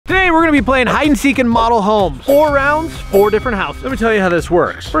Today we're gonna be playing hide and seek in model homes. 4 rounds, 4 different houses. Let me tell you how this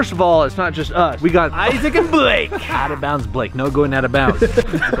works. First of all, it's not just us. We got Isaac and Blake. Out of bounds, Blake. No going out of bounds. You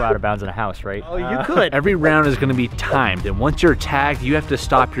go out of bounds in a house, right? Oh, you could. Every round is gonna be timed, and once you're tagged, you have to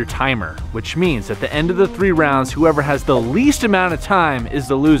stop your timer, which means at the end of the 3 rounds, whoever has the least amount of time is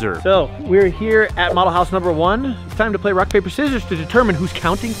the loser. So we're here at model house number 1. It's time to play rock, paper, scissors to determine who's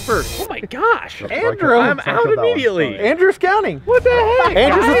counting first. Oh my gosh, Andrew, I'm out immediately. Andrew's counting. What the heck?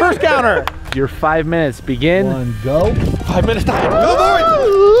 Andrew's the first counter. Your 5 minutes begin. 1, go. 5 minutes time.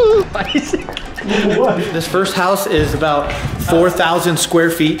 Go boy. This first house is about 4,000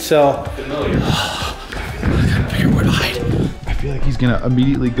 square feet, so I gotta figure out where to hide. I feel like he's gonna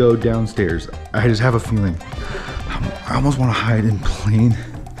immediately go downstairs. I just have a feeling. I almost want to hide in plain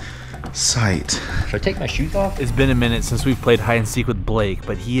sight. Should I take my shoes off? It's been a minute since we've played hide and seek with Blake,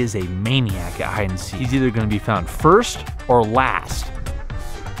 but he is a maniac at hide and seek. He's either gonna be found first or last.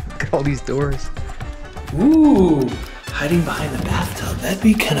 Look at all these doors. Ooh, hiding behind the bathtub. That'd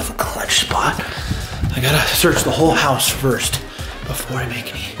be kind of a clutch spot. I gotta search the whole house first before I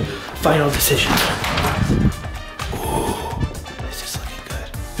make any final decisions. Ooh, this is looking good.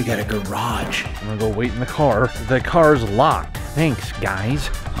 We got a garage. I'm gonna go wait in the car. The car's locked. Thanks,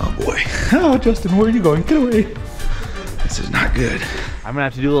 guys. Oh boy. Oh, Justin, where are you going? Get away. This is not good. I'm gonna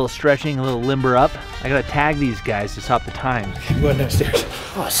have to do a little stretching, a little limber up. I gotta tag these guys to stop the times. I'm going downstairs.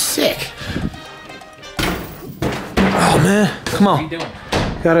 Oh, sick. Oh man, come on. What are you doing?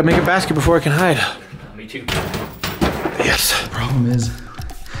 Gotta make a basket before I can hide. Me too. Yes. The problem is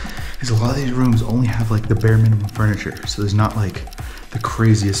a lot of these rooms only have like the bare minimum furniture, so there's not like the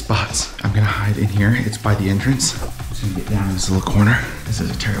craziest spots. I'm gonna hide in here. It's by the entrance. I'm just gonna get down in this little corner. This is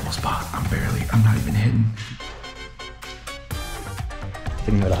a terrible spot. I'm not even hidden. I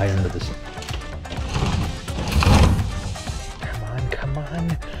think I'm gonna hide under this. Come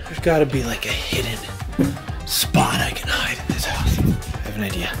on. There's gotta be like a hidden spot I can hide in this house. I have an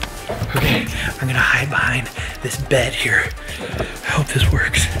idea. Okay, I'm gonna hide behind this bed here. I hope this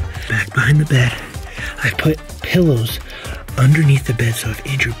works. Back behind the bed, I put pillows underneath the bed, so if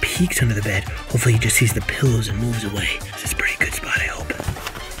Andrew peeks under the bed, hopefully he just sees the pillows and moves away. This is a pretty good spot, I hope.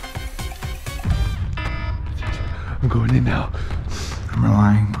 I'm going in now. I'm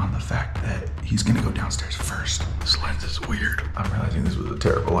relying on the fact that he's gonna go downstairs first. This lens is weird. I'm realizing this was a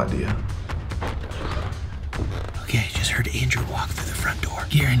terrible idea. Okay, I just heard Andrew walk through the front door.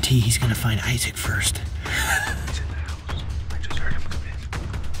 Guarantee he's gonna find Isaac first. He's in the house. I just heard him come in.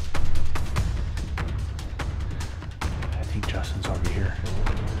 I think Justin's over here.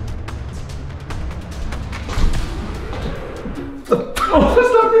 Oh,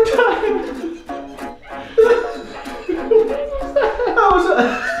 stop your time!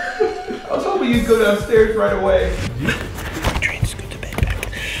 I was hoping you'd go downstairs right away. Train, just go to bed back.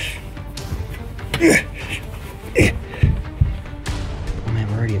 Oh man,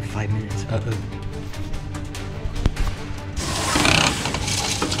 we're already at 5 minutes.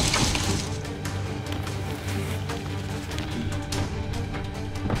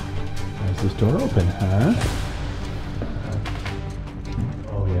 Is this door open, huh?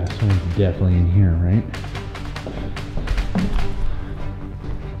 Oh yeah, someone's definitely in here, right?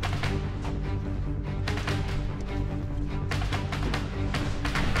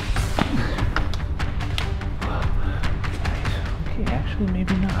 Okay, actually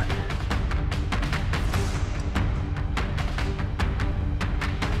maybe not.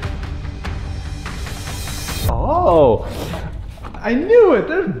 Oh! I knew it!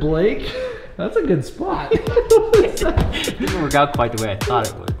 There's Blake! That's a good spot. It didn't work out quite the way I thought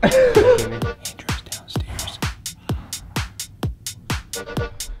it would. Andrew's downstairs.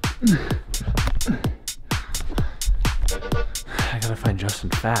 I gotta find Justin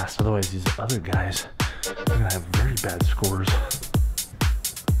fast, otherwise these other guys are gonna have very bad scores.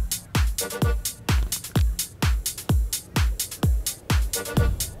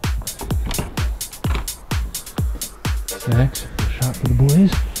 Next, shot for the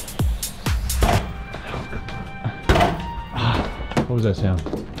boys. What was that sound?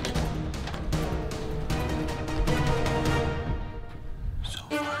 So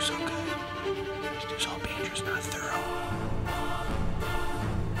far, so good. Just hope Andrew's not thorough.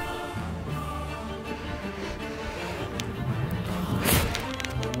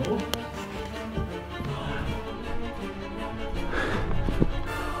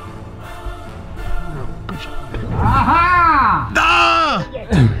 Aha! Ah!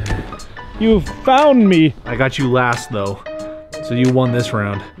 You found me. I got you last though. So you won this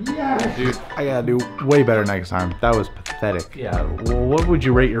round. Yeah. Dude, I gotta do way better next time. That was pathetic. Yeah, well, what would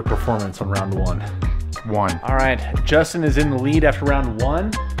you rate your performance on round 1? 1. All right, Justin is in the lead after round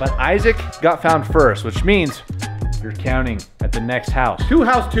 1, but Isaac got found first, which means you're counting at the next house.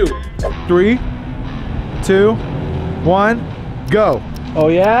 House 2. 3, 2, 1, go. Oh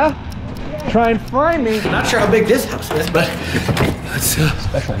yeah? Try and find me. Not sure how big this house is, but let's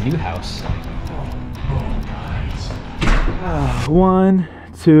Special new house. 1,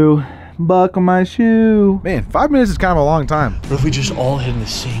 2, buckle my shoe. Man, 5 minutes is kind of a long time. What if we just all hit in the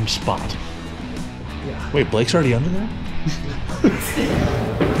same spot? Yeah. Wait, Blake's already under there?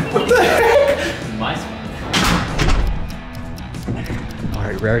 What the heck? My spot. All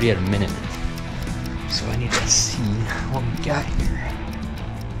right, we're already at a minute. So I need to see what we got here.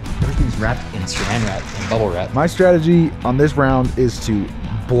 Everything's wrapped in saran wrap and bubble wrap. My strategy on this round is to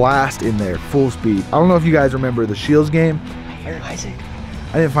blast in there full speed. I don't know if you guys remember the Shields game. I hear Isaac.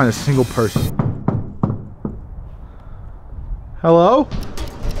 I didn't find a single person. Hello?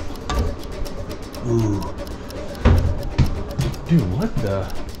 Ooh. Dude, what the?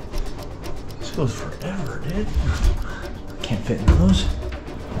 This goes forever, dude. Can't fit in those.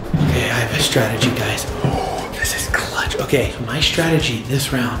 Okay, I have a strategy, guys. Oh, this is clutch. Okay, my strategy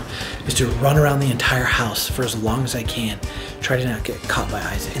this round is to run around the entire house for as long as I can. Try to not get caught by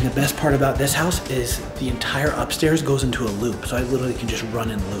Isaac. And the best part about this house is the entire upstairs goes into a loop. So I literally can just run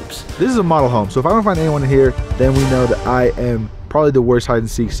in loops. This is a model home, so if I don't find anyone in here, then we know that I am probably the worst hide and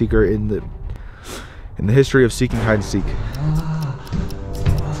seek seeker in the history of seeking hide and seek.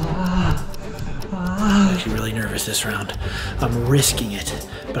 I'm actually really nervous this round. I'm risking it,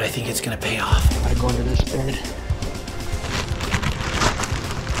 but I think it's gonna pay off. I go under this bed.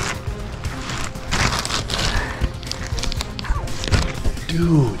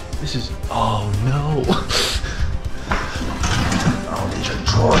 Dude, this is, oh no. Oh, these are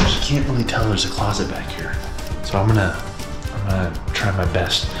drawers. You can't really tell there's a closet back here. So I'm gonna try my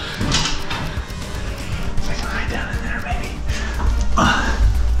best. If I can hide down in there, maybe.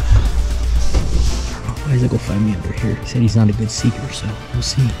 Isaac will find me under here. He said he's not a good seeker, so we'll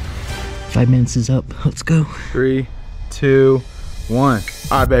see. 5 minutes is up. Let's go. 3, 2, 1.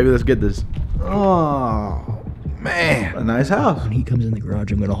 All right, baby, let's get this. Oh, man, a nice house. When he comes in the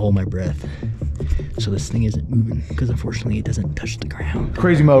garage, I'm gonna hold my breath so this thing isn't moving, because unfortunately it doesn't touch the ground.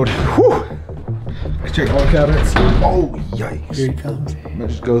 Crazy mode. Whew. Let's check all the cabinets. Oh, yikes. Here he comes. I'm gonna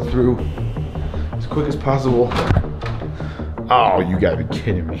just go through as quick as possible. Oh, you gotta be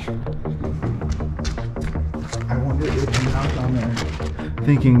kidding me. I wonder if he knocked on there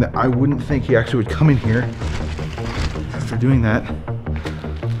thinking that I wouldn't think he actually would come in here after doing that.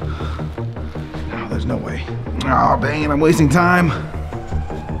 Oh, there's no way. Oh, dang it, I'm wasting time.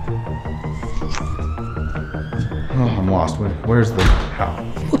 Oh, I'm lost. Where's the how?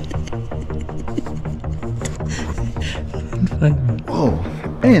 Whoa,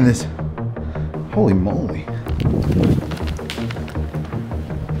 man, this, holy moly.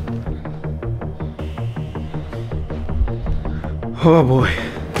 Oh boy.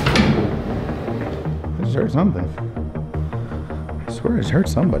 I just heard something. I swear I just heard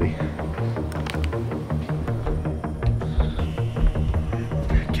somebody.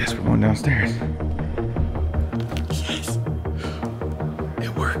 I guess we're going downstairs. Yes. It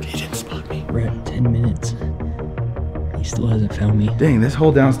worked. He didn't spot me. We're at 10 minutes. He still hasn't found me. Dang, this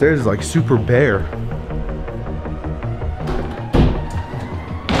whole downstairs is like super bare.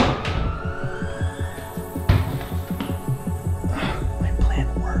 My plan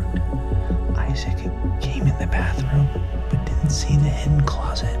worked. Isaac came in the bathroom, but didn't see the hidden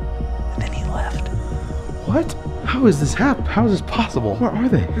closet, and then he left. What? How is this happen? How is this possible? Where are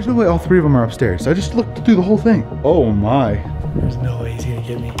they? There's no way all 3 of them are upstairs. I just looked through the whole thing. Oh my. There's no way he's gonna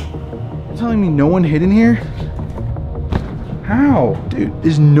get me. You're telling me no one hid in here? How? Dude,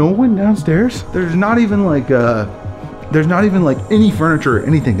 is no one downstairs? There's not even like any furniture or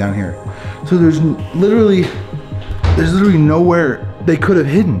anything down here. So there's literally nowhere they could have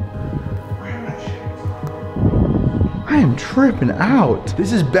hidden. I am tripping out.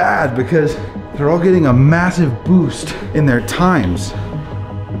 This is bad because they're all getting a massive boost in their times.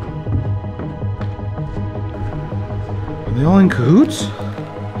 Are they all in cahoots?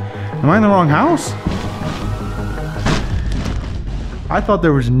 Am I in the wrong house? I thought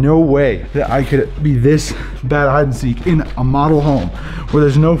there was no way that I could be this bad hide and seek in a model home where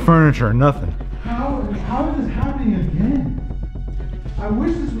there's no furniture, nothing. How is this happening again? I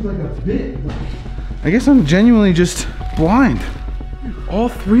wish this was like a bit. I guess I'm genuinely just blind. All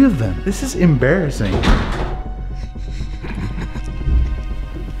 3 of them. This is embarrassing.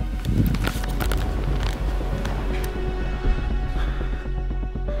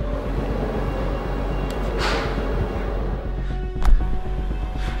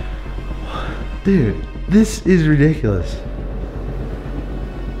 Dude, This is ridiculous.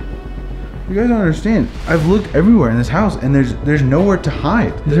 You guys don't understand. I've looked everywhere in this house and there's nowhere to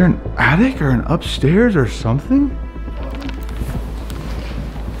hide. Is there an attic or an upstairs or something?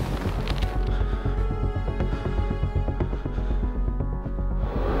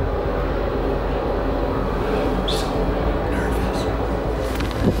 I'm so nervous.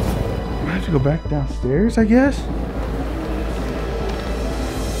 I have to go back downstairs, I guess?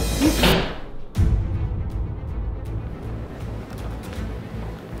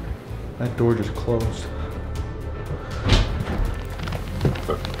 That door just closed.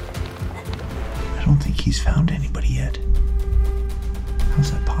 I don't think he's found anybody yet.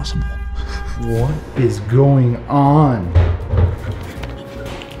 How's that possible? What is going on?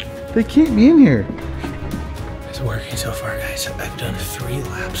 They can't be in here. It's working so far, guys. I've done 3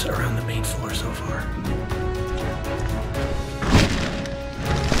 laps around the main floor so far.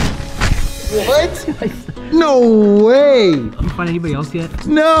 What? No way! You find anybody else yet?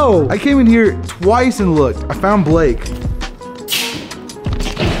 No! I came in here twice and looked. I found Blake.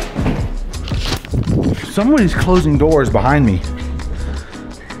 Somebody's closing doors behind me.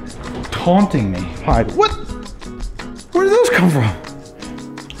 Taunting me. Hide. What? Where did those come from?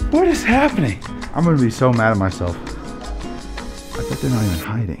 What is happening? I'm gonna be so mad at myself. I bet they're not even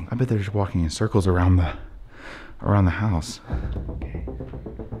hiding. I bet they're just walking in circles around the house. Okay.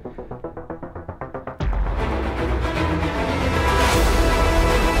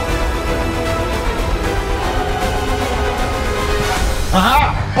 Aha!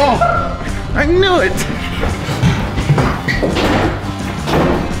 Oh! I knew it!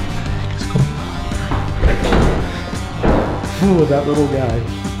 Ooh, that little guy.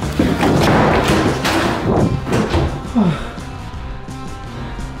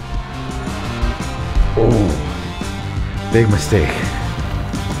 Oh, big mistake.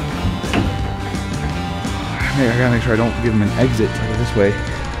 I gotta make sure I don't give him an exit to go this way.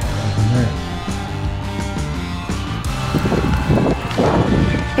 From there.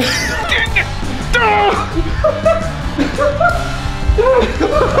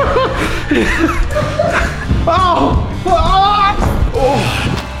 Oh!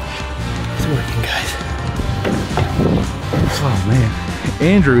 It's working, guys. Oh man,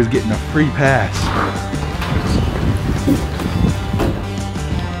 Andrew is getting a free pass.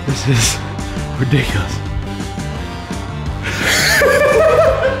 This is ridiculous.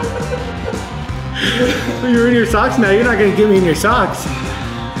 You're in your socks now. You're not gonna get me in your socks.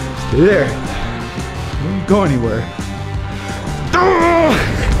 Stay there. Don't go anywhere.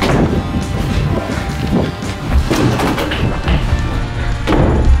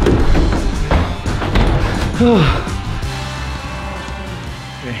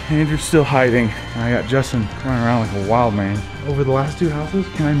 Okay, Andrew's still hiding. And I got Justin running around like a wild man. Over the last 2 houses,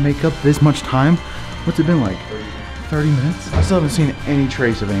 can I make up this much time? What's it been like? 30 minutes? I still haven't seen any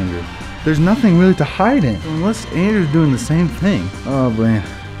trace of Andrew. There's nothing really to hide in. Unless Andrew's doing the same thing. Oh man.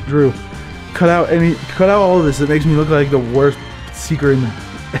 Drew, cut out all of this. It makes me look like the worst secret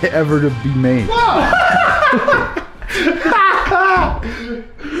ever to be made.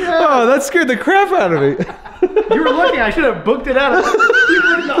 Oh, that scared the crap out of me. You were lucky. I should have booked it out. You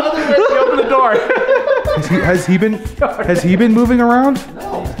went the other way to open the door. Has he been moving around?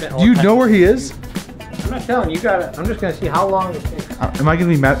 No. Do you know where he is? I'm not telling you. I'm just gonna see how long it takes. Am I gonna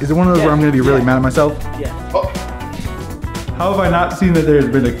be mad? Is it one of those where I'm gonna be really mad at myself? Yeah. Oh. How have I not seen that there's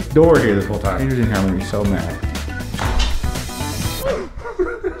been a door here this whole time? Andrew's in here. I'm gonna be so mad.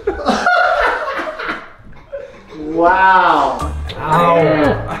 Wow. Ow.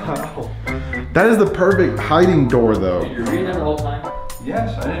 That is the perfect hiding door, though. You're reading that the whole time?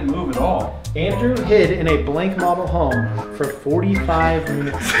 Yes, I didn't move at all. Andrew hid in a blank model home for 45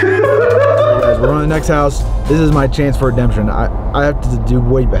 minutes. Hey guys, we're on the next house. This is my chance for redemption. I have to do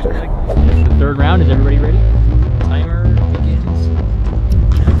way better. It's the 3rd round. Is everybody ready? Timer begins.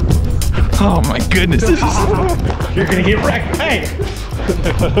 Oh my goodness. This is You're gonna get wrecked. Hey.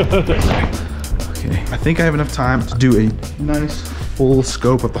 okay. I think I have enough time to do a nice full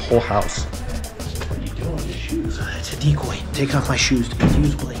scope of the whole house. What are you doing with your shoes? It's a decoy. Take off my shoes to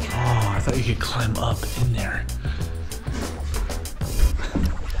confuse Blake. Oh, I thought you could climb up in there.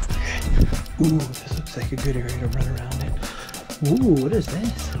 Ooh, this looks like a good area to run around in. Ooh, what is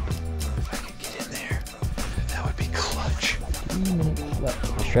this? If I could get in there, that would be clutch.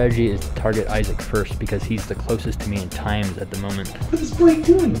 The strategy is to target Isaac first because he's the closest to me in times at the moment. What is Blake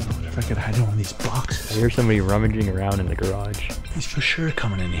doing? What if I could hide in one of these boxes? I hear somebody rummaging around in the garage. He's for sure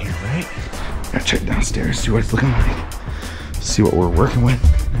coming in here, right? Gotta check downstairs, see what it's looking like. See what we're working with.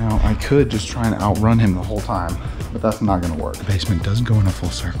 Now, I could just try and outrun him the whole time, but that's not gonna work. The basement doesn't go in a full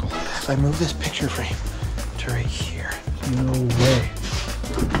circle. If I move this picture frame to right here. No way.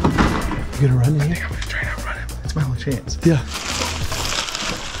 You gonna run in here? I'm gonna try and outrun him. It's my only chance. Yeah.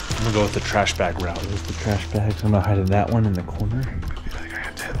 I'm gonna go with the trash bag route. There's the trash bags. I'm gonna hide in that one in the corner. I feel like I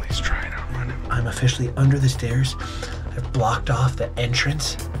have to at least try and outrun him. I'm officially under the stairs. I've blocked off the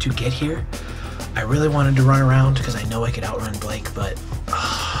entrance to get here. I really wanted to run around because I know I could outrun Blake, but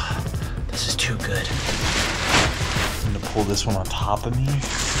this is too good. I'm gonna pull this one on top of me.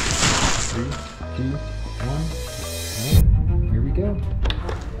 3, 2, 1. Here we go.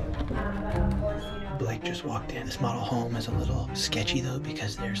 Blake just walked in. This model home is a little sketchy though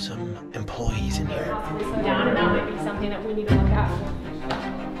because there's some employees in here. Down and that might be something that we need to look at.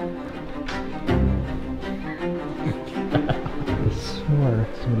 I swore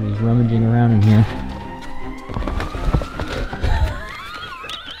somebody was rummaging around in here.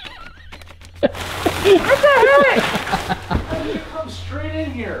 Come straight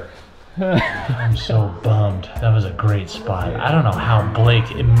in here. I'm so bummed. That was a great spot. I don't know how Blake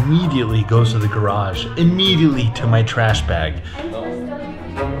immediately goes to the garage, immediately to my trash bag.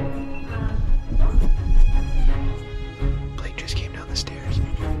 Blake just came down the stairs.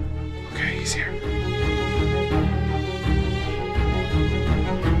 Okay, he's here.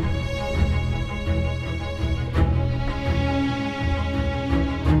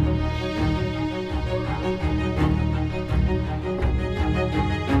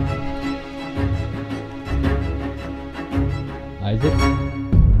 Isaac?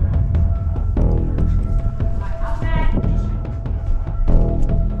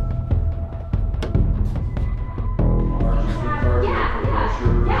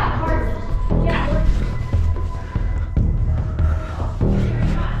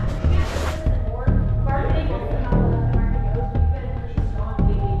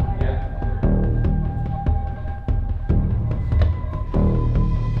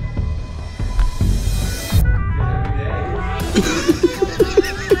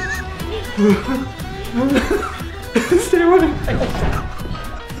 Stay with him.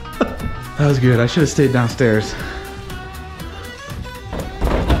 That was good. I should have stayed downstairs.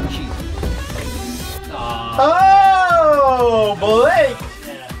 Oh, Blake!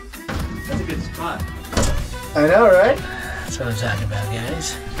 That's a good spot. I know, right? That's what I'm talking about,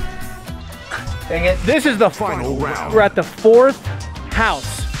 guys. Dang it. This is the final round. We're at the 4th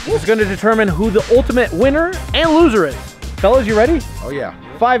house. It's going to determine who the ultimate winner and loser is. Fellas, you ready? Oh yeah.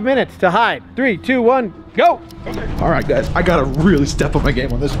 5 minutes to hide. 3, 2, 1, go! All right, guys. I gotta really step up my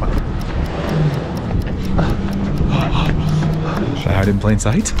game on this one. Should I hide in plain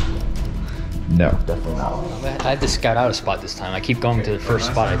sight? No, definitely not. I had to scout out a spot this time. I keep going to the first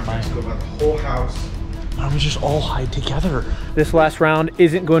spot I find. Go about the whole house. Why don't we just all hide together? This last round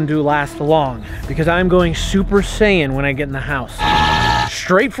isn't going to last long because I'm going Super Saiyan when I get in the house.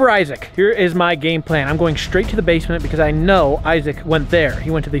 Straight for Isaac. Here is my game plan. I'm going straight to the basement because I know Isaac went there.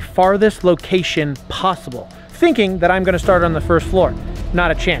 He went to the farthest location possible, thinking that I'm gonna start on the first floor. Not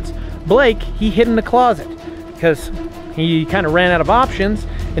a chance. Blake, he hid in the closet because he kind of ran out of options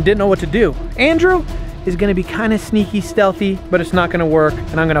and didn't know what to do. Andrew is gonna be kind of sneaky, stealthy, but it's not gonna work,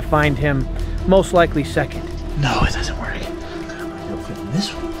 and I'm gonna find him most likely second. No, it doesn't work. You'll fit in this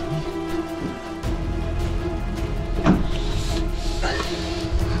one.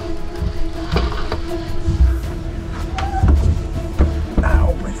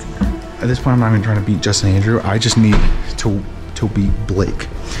 Ow, my finger. At this point, I'm not even trying to beat Justin and Andrew. I just need to beat Blake.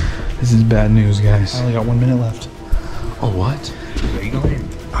 This is bad news, guys. I only got 1 minute left. Oh, what? Are you going in?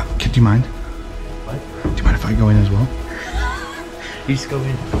 Do you mind? What? Do you mind if I go in as well? You just go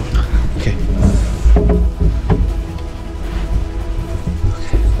in. Okay.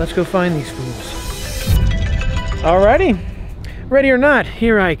 Let's go find these fools. Alrighty, ready or not,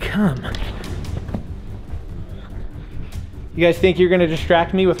 here I come. You guys think you're gonna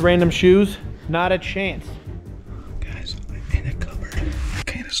distract me with random shoes? Not a chance. Guys, I'm in a cupboard. I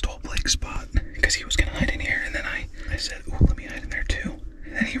kind of stole Blake's spot because he was gonna hide in here, and then I said, "Ooh, let me hide in there too."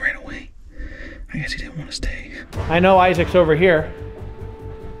 And then he ran away. I guess he didn't want to stay. I know Isaac's over here.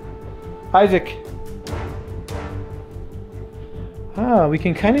 Isaac. Ah, we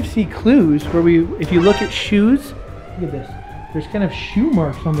can kind of see clues where if you look at shoes, look at this. There's kind of shoe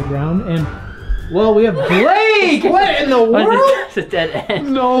marks on the ground, and well, we have Blake! What in the world? It's a dead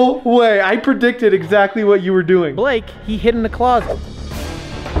end. No way, I predicted exactly what you were doing. Blake, he hid in the closet.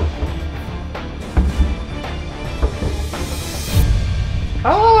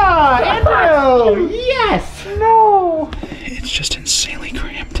 Ah, Andrew! Yes! No! It's just insanely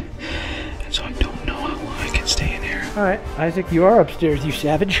cramped, and so I don't know how long I can stay in here. All right, Isaac, you are upstairs, you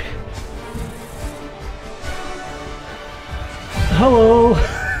savage. Hello.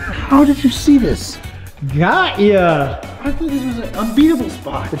 How did you see this? Got ya. I thought this was an unbeatable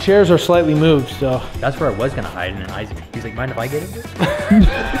spot. The chairs are slightly moved, so. That's where I was gonna hide, and then Isaac, he's like, mind if I get it?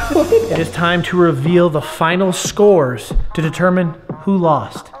 It is time to reveal the final scores to determine who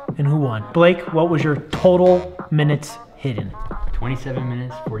lost and who won. Blake, what was your total minutes hidden? 27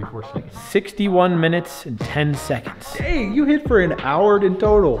 minutes, 44 seconds. 61 minutes and 10 seconds. Hey, you hit for an hour in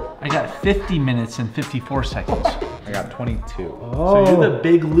total. I got 50 minutes and 54 seconds. I got 22. So you're the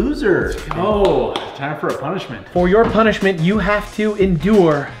big loser. Oh, time for a punishment. For your punishment, you have to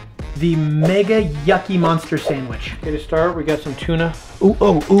endure the mega yucky monster sandwich. Okay, to start, we got some tuna. Ooh,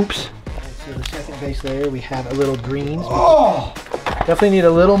 oh, oops. So the second base layer, we have a little greens. Oh! Definitely need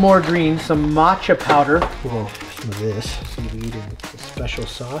a little more greens, some matcha powder. Whoa, some of this seaweed and a special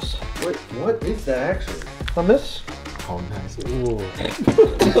sauce. Wait, what is that actually? Hummus. Oh, nice.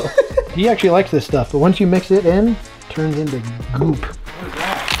 He actually likes this stuff, but once you mix it in, it turns into goop.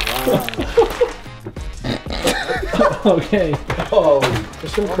 Okay. Oh.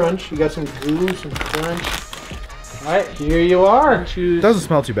 Just some crunch. You got some goo, some crunch. All right, here you are. Choose. Doesn't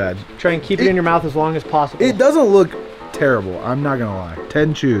smell too bad. Try and keep it in your mouth as long as possible. It doesn't look terrible. I'm not gonna lie.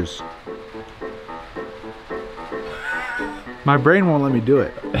 10 chews. My brain won't let me do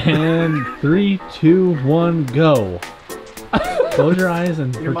it. And 3, 2, 1, go. Close your eyes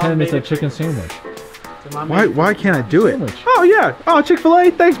and pretend it's a chicken sandwich. Why can't I do it? Sandwich. Oh yeah. Oh,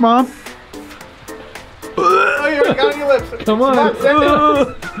 Chick-fil-A. Thanks, Mom. Oh, you already got it on your lips. Come on.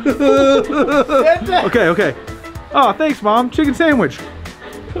 Okay. Oh, thanks, Mom. Chicken sandwich.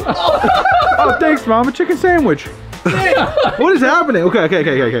 Oh, thanks, Mom. A chicken sandwich. What is happening? Okay. I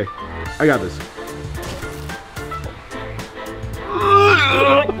got this.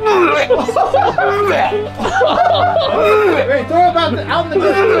 Wait, throw it out in the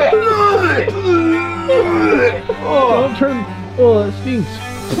Don't turn. Oh, it stinks.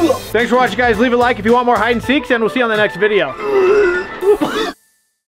 Thanks for watching, guys. Leave a like if you want more hide and seeks, and we'll see you on the next video.